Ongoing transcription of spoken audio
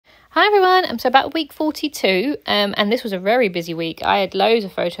Hi everyone, so about week 42, and this was a very busy week. I had loads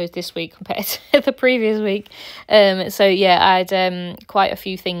of photos this week compared to the previous week. So yeah, I had quite a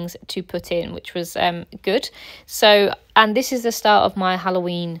few things to put in, which was good. So, and this is the start of my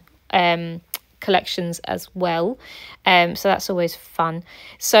Halloween collections as well. So that's always fun.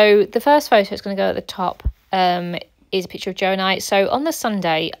 So the first photo is going to go at the top. Is a picture of Joe and I. So on the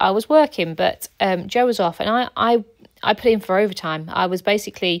Sunday, I was working, but Joe was off, and I put in for overtime. I was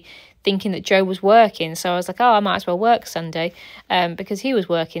basically thinking that Joe was working, so I was like, oh, I might as well work Sunday because he was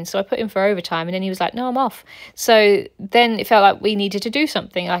working. So I put in for overtime, and then he was like, no, I'm off. So then it felt like we needed to do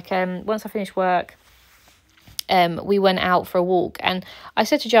something. Like once I finished work, we went out for a walk, and I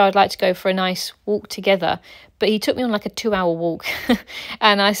said to Joe I'd like to go for a nice walk together, but he took me on like a 2-hour walk.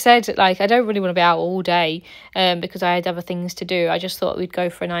 And I said, like, I don't really want to be out all day because I had other things to do. I just thought we'd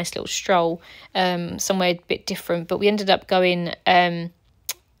go for a nice little stroll somewhere a bit different, but we ended up going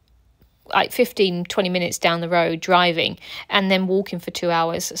like 15-20 minutes down the road driving and then walking for 2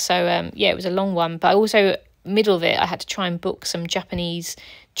 hours. So yeah, it was a long one, but also middle of it I had to try and book some Japanese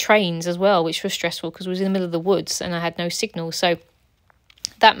trains as well, which was stressful because it was in the middle of the woods and I had no signal. So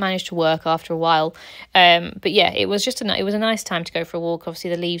that managed to work after a while, but yeah, it was just it was a nice time to go for a walk.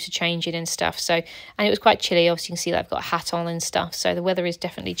 Obviously the leaves are changing and stuff, so, and it was quite chilly. Obviously you can see that I've got a hat on and stuff, so the weather is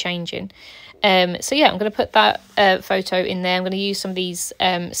definitely changing. So yeah, I'm going to put that photo in there. I'm going to use some of these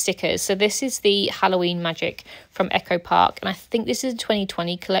stickers. So this is the Halloween Magic from Echo Park, and I think this is a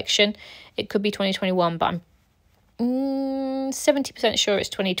 2020 collection. It could be 2021, but I'm 70% sure it's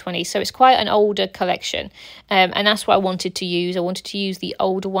 2020, so it's quite an older collection, and that's what I wanted to use. I wanted to use the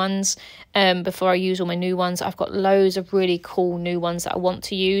older ones before I use all my new ones. I've got loads of really cool new ones that I want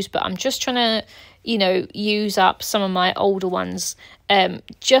to use, but I'm just trying to, you know, use up some of my older ones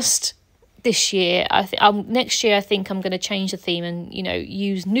just this year. I think next year I think I'm going to change the theme and, you know,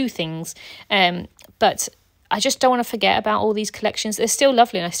 use new things, but I just don't want to forget about all these collections. They're still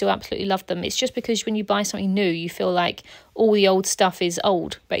lovely and I still absolutely love them. It's just because when you buy something new, you feel like all the old stuff is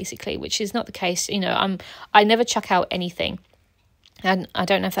old, basically, which is not the case. You know, I never chuck out anything. And I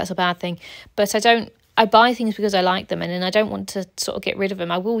don't know if that's a bad thing, but I buy things because I like them, and then I don't want to sort of get rid of them.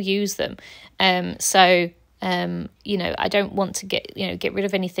 I will use them. You know, I don't want to get rid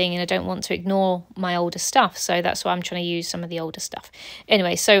of anything, and I don't want to ignore my older stuff. So that's why I'm trying to use some of the older stuff.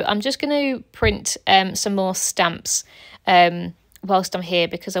 Anyway, so I'm just going to print some more stamps whilst I'm here,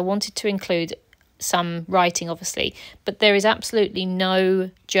 because I wanted to include some writing, obviously, but there is absolutely no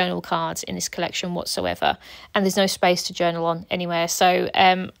journal cards in this collection whatsoever, and there's no space to journal on anywhere. So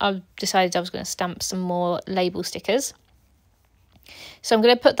I've decided I was going to stamp some more label stickers. So I'm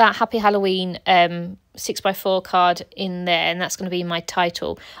going to put that Happy Halloween 6x4 card in there, and that's going to be my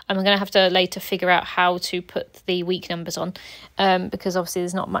title. I'm going to have to later figure out how to put the week numbers on because obviously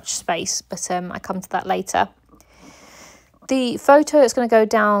there's not much space, but I come to that later. The photo that's going to go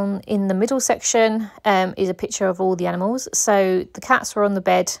down in the middle section is a picture of all the animals. So the cats were on the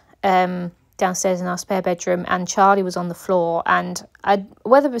bed downstairs in our spare bedroom, and Charlie was on the floor, and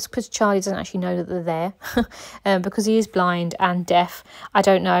whether it's because Charlie doesn't actually know that they're there because he is blind and deaf, I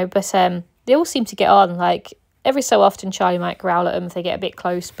don't know, but they all seem to get on. Like every so often Charlie might growl at them if they get a bit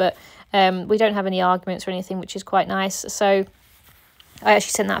close, but we don't have any arguments or anything, which is quite nice. So I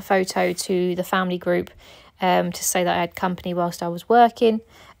actually sent that photo to the family group to say that I had company whilst I was working,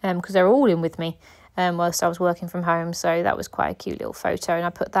 because they were all in with me whilst I was working from home. So that was quite a cute little photo, and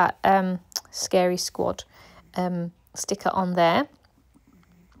I put that Scary Squad sticker on there.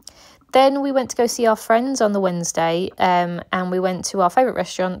 Then we went to go see our friends on the Wednesday, and we went to our favourite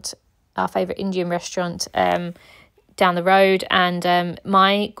restaurant, our favourite Indian restaurant down the road, and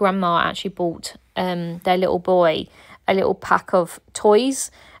my grandma actually bought their little boy a little pack of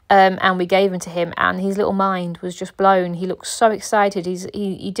toys, and we gave them to him, and his little mind was just blown. He looked so excited.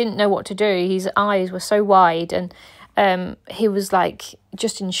 He didn't know what to do. His eyes were so wide, and he was like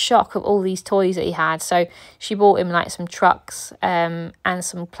just in shock of all these toys that he had. So she bought him like some trucks and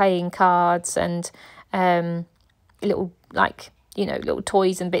some playing cards and little, like, you know, little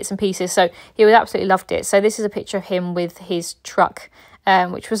toys and bits and pieces. So he would absolutely loved it. So this is a picture of him with his truck,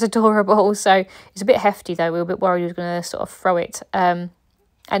 which was adorable. So it's a bit hefty though. We were a bit worried he was going to sort of throw it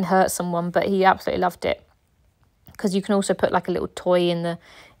and hurt someone, but he absolutely loved it, because you can also put like a little toy in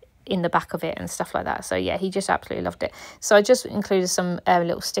the back of it and stuff like that. So yeah, he just absolutely loved it. So I just included some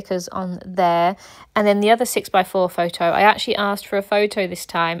little stickers on there. And then the other 6x4 photo, I actually asked for a photo this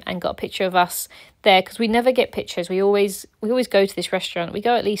time and got a picture of us there, because we never get pictures. We always go to this restaurant. We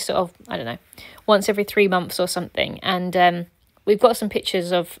go at least sort of, I don't know, once every 3 months or something, and we've got some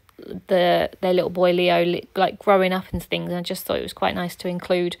pictures of their little boy Leo like growing up and things, and I just thought it was quite nice to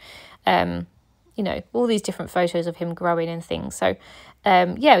include you know, all these different photos of him growing and things. So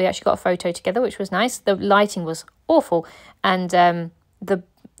yeah, we actually got a photo together, which was nice. The lighting was awful, and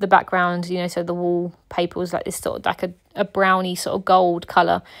the background, you know, so the wallpaper was like this sort of like a browny sort of gold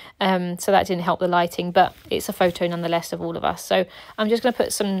colour, so that didn't help the lighting, but it's a photo nonetheless of all of us. So I'm just going to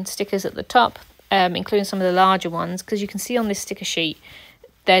put some stickers at the top, including some of the larger ones, because you can see on this sticker sheet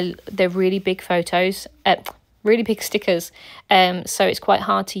they're really big photos, really big stickers, so it's quite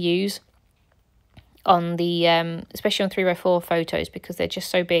hard to use on the especially on 3x4 photos because they're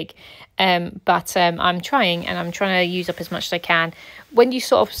just so big, but I'm trying to use up as much as I can. When you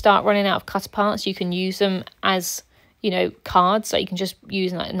sort of start running out of cutter parts, you can use them as, you know, cards, so you can just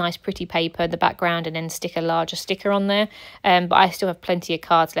use like a nice pretty paper in the background and then stick a larger sticker on there, but I still have plenty of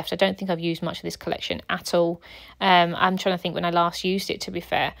cards left. I don't think I've used much of this collection at all. I'm trying to think when I last used it, to be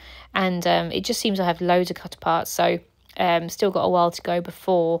fair, and it just seems I have loads of cutter parts, so still got a while to go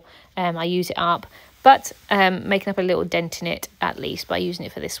before I use it up. But making up a little dent in it at least by using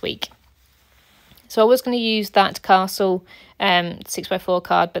it for this week. So I was going to use that castle 6x4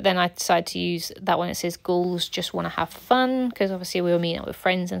 card, but then I decided to use that one. It says ghouls just want to have fun, because obviously we were meeting up with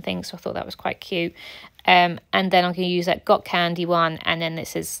friends and things, so I thought that was quite cute. And then I'm going to use that got candy one, and then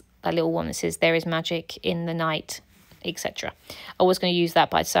this is a little one that says there is magic in the night, etc. I was going to use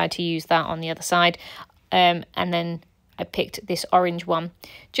that, but I decided to use that on the other side. And then I picked this orange one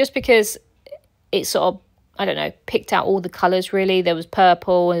just because it sort of, I don't know, picked out all the colours really. There was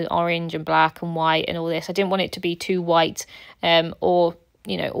purple and orange and black and white and all this. I didn't want it to be too white or,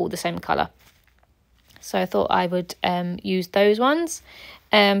 you know, all the same colour. So I thought I would use those ones.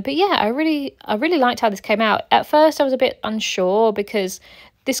 But yeah, I really liked how this came out. At first I was a bit unsure because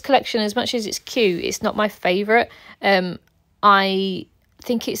this collection, as much as it's cute, it's not my favourite. I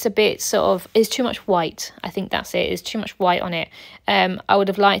think it's a bit sort of, it's too much white. I think that's it. It's too much white on it. I would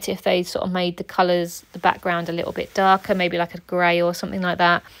have liked it if they sort of made the colours, the background a little bit darker, maybe like a grey or something like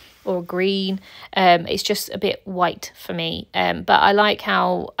that, or green. It's just a bit white for me. But I like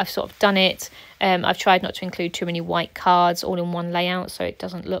how I've sort of done it. I've tried not to include too many white cards all in one layout so it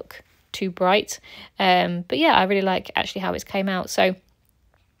doesn't look too bright. But yeah, I really like actually how it's came out. So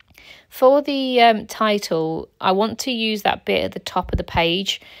for the title, I want to use that bit at the top of the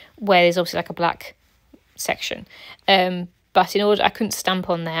page where there's obviously like a black section. But in order, I couldn't stamp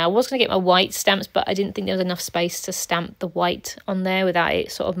on there. I was going to get my white stamps, but I didn't think there was enough space to stamp the white on there without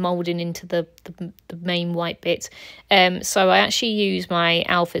it sort of moulding into the main white bit. So I actually use my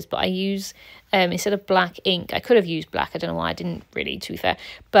alphas, but I use, instead of black ink, I could have used black. I don't know why I didn't really, to be fair.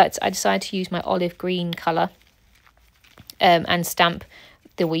 But I decided to use my olive green colour and stamp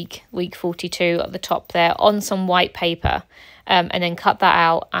the week 42 at the top there on some white paper, and then cut that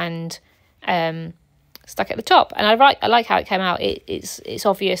out and stuck it at the top. And I like how it came out. It's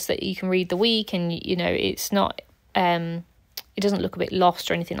obvious that you can read the week, and you know it's not it doesn't look a bit lost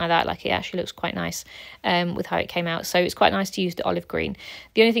or anything like that. Like, it actually looks quite nice with how it came out. So it's quite nice to use the olive green.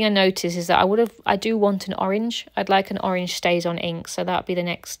 The only thing I noticed is that I do want an orange. I'd like an orange stays on ink. So that would be the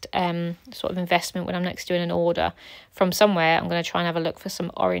next sort of investment when I'm next doing an order from somewhere. I'm going to try and have a look for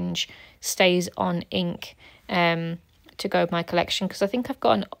some orange stays on ink to go with my collection, because I think I've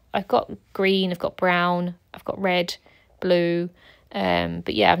got green, I've got brown, I've got red, blue,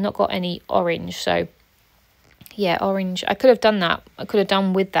 but yeah, I've not got any orange. So yeah, orange. I could have done that. I could have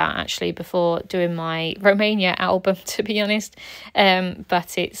done with that actually before doing my Romania album, to be honest.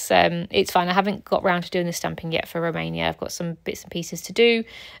 But it's fine. I haven't got round to doing the stamping yet for Romania. I've got some bits and pieces to do.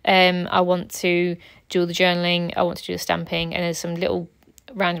 I want to do all the journaling. I want to do the stamping, and there's some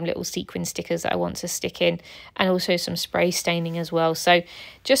random little sequin stickers that I want to stick in, and also some spray staining as well. So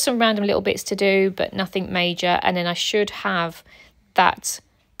just some random little bits to do, but nothing major. And then I should have that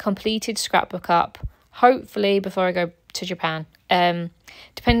completed scrapbook up, hopefully before I go to Japan.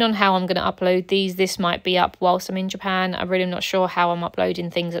 Depending on how I'm going to upload these, this might be up whilst I'm in Japan. I'm really not sure how I'm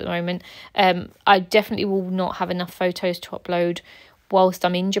uploading things at the moment. I definitely will not have enough photos to upload whilst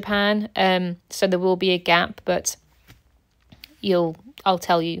I'm in Japan, so there will be a gap, but I'll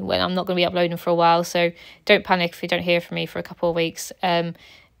tell you when. I'm not going to be uploading for a while, so don't panic if you don't hear from me for a couple of weeks.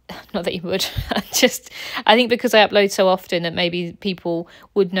 Not that you would. I think because I upload so often that maybe people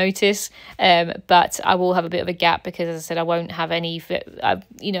would notice, but I will have a bit of a gap because, as I said, I won't have any, I've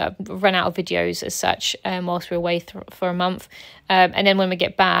run out of videos as such whilst we're away for a month, and then when we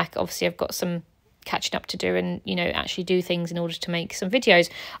get back, obviously I've got some catching up to do and actually do things in order to make some videos.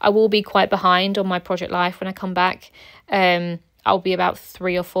 I will be quite behind on my project life when I come back. I'll be about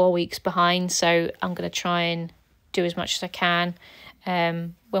 3 or 4 weeks behind, so I'm going to try and do as much as I can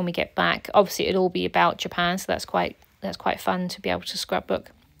when we get back. Obviously it'll all be about Japan, so that's quite fun to be able to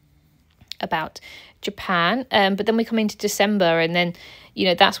scrapbook. about Japan. But then we come into December, and then, you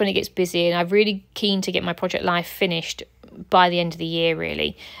know, that's when it gets busy, and I'm really keen to get my project life finished by the end of the year,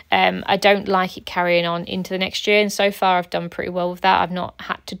 really. I don't like it carrying on into the next year, and so far I've done pretty well with that. I've not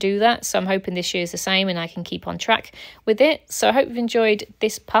had to do that, so I'm hoping this year is the same and I can keep on track with it. So I hope you've enjoyed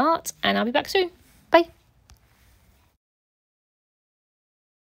this part, and I'll be back soon.